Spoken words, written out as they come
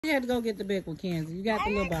You had to go get the big one, Kenzie. You got the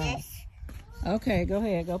little ball. Okay, go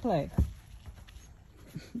ahead. Go play.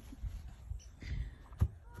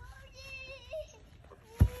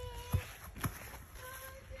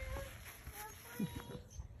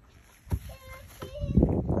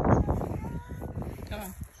 Come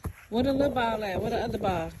on. Where the little ball at? Where the other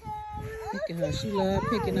ball? Look at her. She love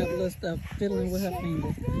picking up little stuff, fiddling with her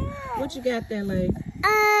fingers. What you got there, Lay?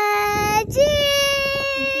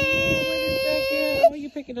 Oh, you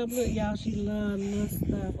picking up little, y'all. She love little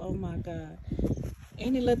stuff. Oh my God.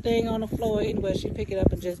 Any little thing on the floor, anywhere, she pick it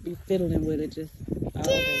up and just be fiddling with it, just all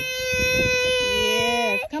day.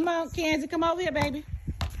 Yes. Come on, Kenzie. Come over here, baby.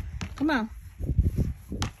 Come on.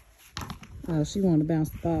 Oh, she want to bounce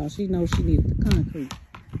the ball. She knows she needs the concrete.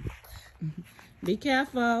 Be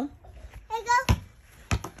careful. Here you go.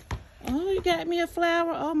 Oh, you got me a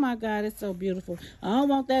flower. Oh my God, it's so beautiful. I don't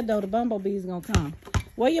want that though. The bumblebee's gonna come.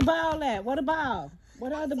 Where your ball at? Where the ball?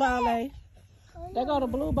 Where the other ball at? There go the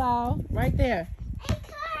blue ball right there.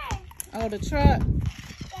 Oh, the truck.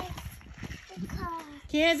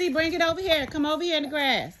 Kenzie, bring it over here. Come over here in the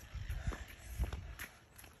grass.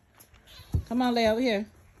 Come on, Lay, over here.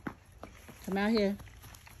 Come out here.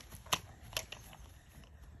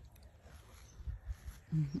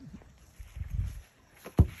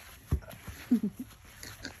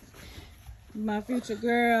 My future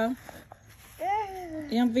girl.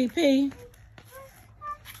 MVP.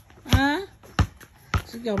 Huh?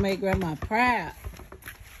 She's gonna make Grandma proud.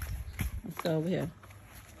 Let's go over here.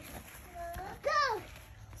 Go.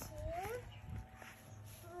 2,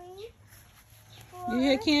 3, 4. You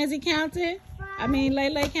hear Kenzie counting? I mean,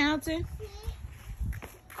 Lay counting.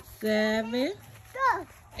 7, Go.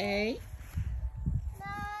 8.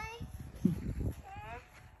 9, 10, 11,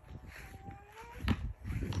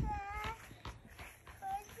 12,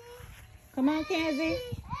 13. Come on, Kenzie.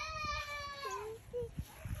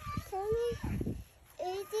 70,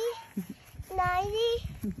 80, 90.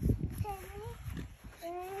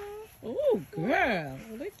 Oh, girl.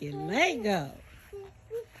 Look at Lego.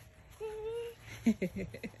 9,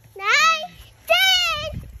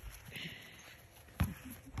 10.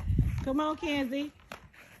 Come on, Kenzie.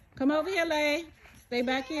 Come over here, Lay. Stay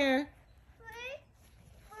back here. 3,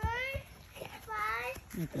 4, 5.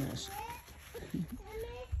 Oh, gosh. 7,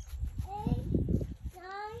 8,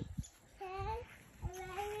 9, 10,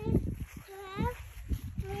 11, 12,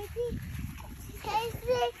 13, 14,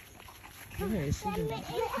 15, Where is she 16, going?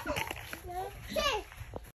 17,